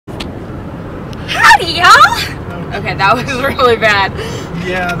Alrighty, y'all. Okay, that was really bad.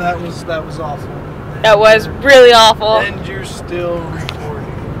 Yeah, that was awful. That was really awful. And you're still recording.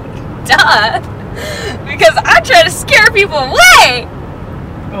 Duh. Because I try to scare people away.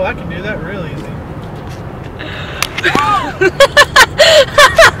 Oh, I can do that real easy.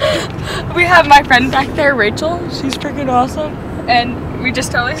 We have my friend back there, Rachel. She's freaking awesome. And we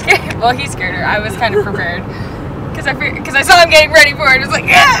just totally scared. Well, he scared her. I was kind of prepared. Because I saw him getting ready for it. It was like,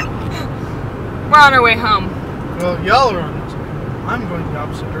 yeah! We're on our way home. Well, y'all are on this way. I'm going the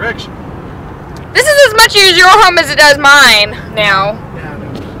opposite direction. This is as much as your home as it does mine now. Yeah, I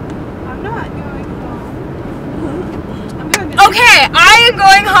know. I'm not going home. I'm going to Okay, I am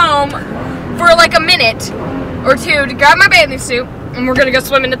going home for like a minute or two to grab my bathing suit, and we're gonna go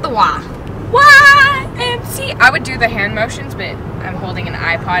swimming at the YMC. I would do the hand motions, but I'm holding an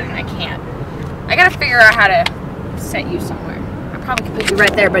iPod and I can't. I gotta figure out how to set you somewhere. I probably could put you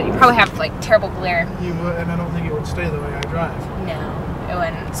right there, but you probably have like terrible glare. You would, and I don't think it would stay the way I drive. No, it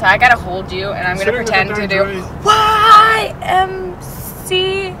wouldn't. So I gotta hold you, and I'm gonna pretend to do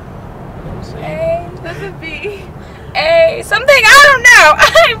YMC. That's a B. A something, I don't know.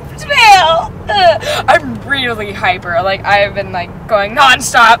 I'm really hyper. Like I've been like going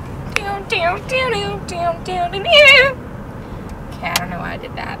nonstop. Okay, I don't know why I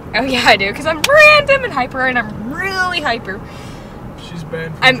did that. Oh yeah, I do, because I'm random and hyper, and I'm really hyper. She's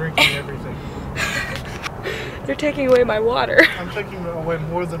banned from drinking everything. They're taking away my water. I'm taking away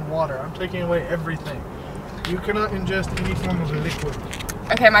more than water. I'm taking away everything. You cannot ingest any form of liquid.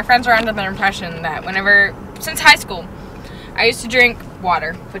 Okay, my friends are under the impression that since high school, I used to drink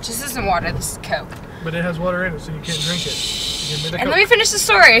water, which this isn't water, this is Coke. But it has water in it, so you can't drink it. Give me the Coke. And let me finish the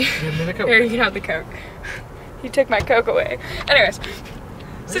story. Give me the Coke. Here, you can have the Coke. He took my Coke away. Anyways,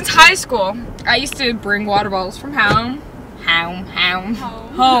 since high school, I used to bring water bottles from home. I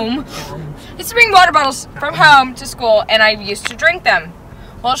used to bring water bottles from home to school, and I used to drink them.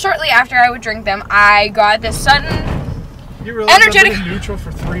 Well, shortly after I would drink them, I got this sudden You realize energetic. I've been in neutral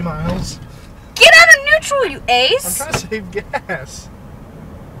for 3 miles? Get out of neutral, you ace! I'm trying to save gas.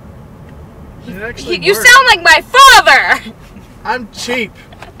 It actually You works. sound like my father! I'm cheap.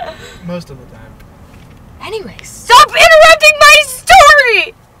 Most of the time. Anyways, stop interrupting my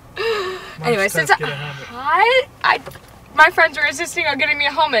story! Anyway, Mine's since tough, get a helmet. my friends are insisting on getting me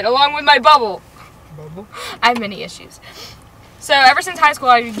a helmet along with my bubble. Bubble? I have many issues. So ever since high school,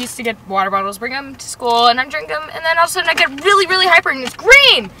 I used to get water bottles, bring them to school, and I drink them, and then all of a sudden I get really, really hyper, and it's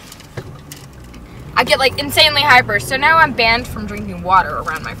green! I get like insanely hyper, so now I'm banned from drinking water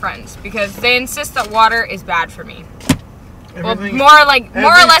around my friends because they insist that water is bad for me. Well, more or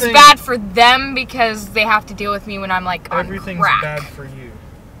less bad for them because they have to deal with me when I'm like on Everything's crack. bad for you.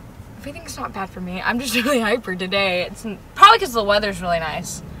 Everything's not bad for me. I'm just really hyper today. It's probably because the weather's really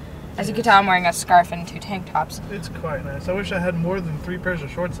nice. As you can tell, I'm wearing a scarf and 2 tank tops. It's quite nice. I wish I had more than 3 pairs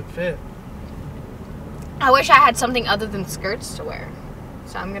of shorts that fit. I wish I had something other than skirts to wear.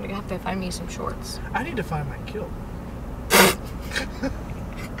 So I'm gonna have to find me some shorts. I need to find my kilt.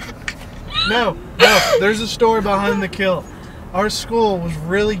 No, there's a story behind the kilt. Our school was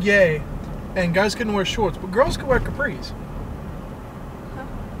really gay, and guys couldn't wear shorts, but girls could wear capris.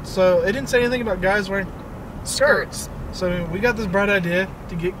 So it didn't say anything about guys wearing skirts. So we got this bright idea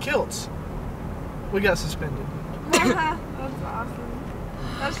to get kilts. We got suspended. That's awesome.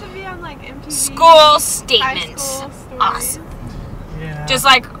 That should be on like MTV. School statements. High school stories. Awesome. Yeah. Just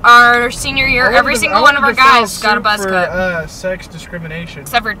like our senior year, every single one of our guys got a buzz cut. For sex discrimination.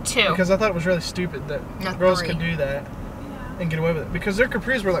 Except for 2. Because I thought it was really stupid that girls could do that and get away with it. Because their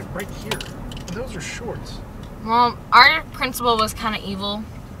capris were like right here. And those are shorts. Well, our principal was kind of evil.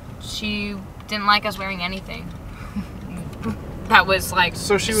 She didn't like us wearing anything. That was like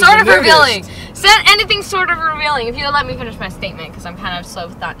So she was sort of a nudist. revealing. Said anything sort of revealing. If you would let me finish my statement, because I'm kind of slow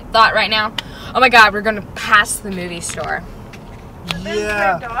with thought right now. Oh my God, we're gonna pass the movie store.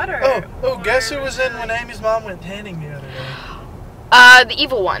 Yeah. Her daughter. Oh, guess who was in when Amy's mom went tanning the other day? The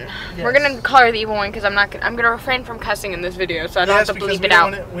evil one. Yes. We're gonna call her the evil one because I'm gonna refrain from cussing in this video, so I don't have to bleep it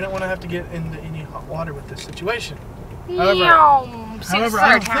out. We don't want to have to get into any hot water with this situation. However,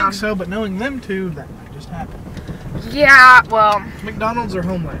 I don't think so, but knowing them two, that might just happen. Yeah, well. McDonald's or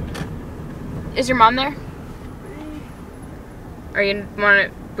Homeland? Is your mom there? Or you want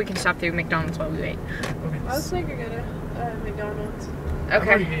to? We can stop through McDonald's while we wait. Okay. I was thinking of McDonald's.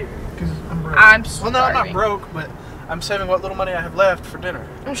 Okay. Because I'm broke. I'm well, no, I'm not starving. broke, but I'm saving what little money I have left for dinner.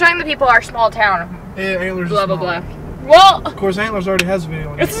 I'm showing the people our small town. Yeah, Antlers Blah is blah small. blah. Well, Of course, Antlers already has a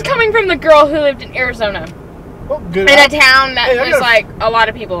video on this is it. coming from the girl who lived in Arizona, Oh, good. in a town that Hey, I was got a- like a lot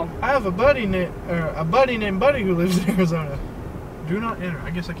of people. I have a buddy named Buddy who lives in Arizona. Do not enter. I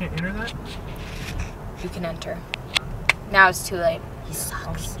guess I can't enter that. you can enter. Now it's too late. He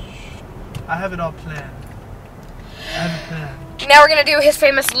sucks. I have it all planned. I have a plan. Now we're gonna do his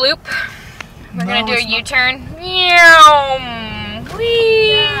famous loop. We're gonna do a U-turn. Meow.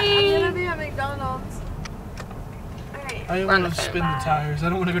 Whee. Yeah, I'm gonna be at McDonald's. Alright. I Run want to the spin the tires. I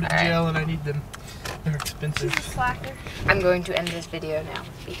don't want to go to Alright. jail and I need them. They're expensive. She's a slacker. I'm going to end this video now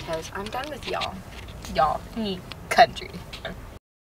because I'm done with y'all. Y'all, me, country.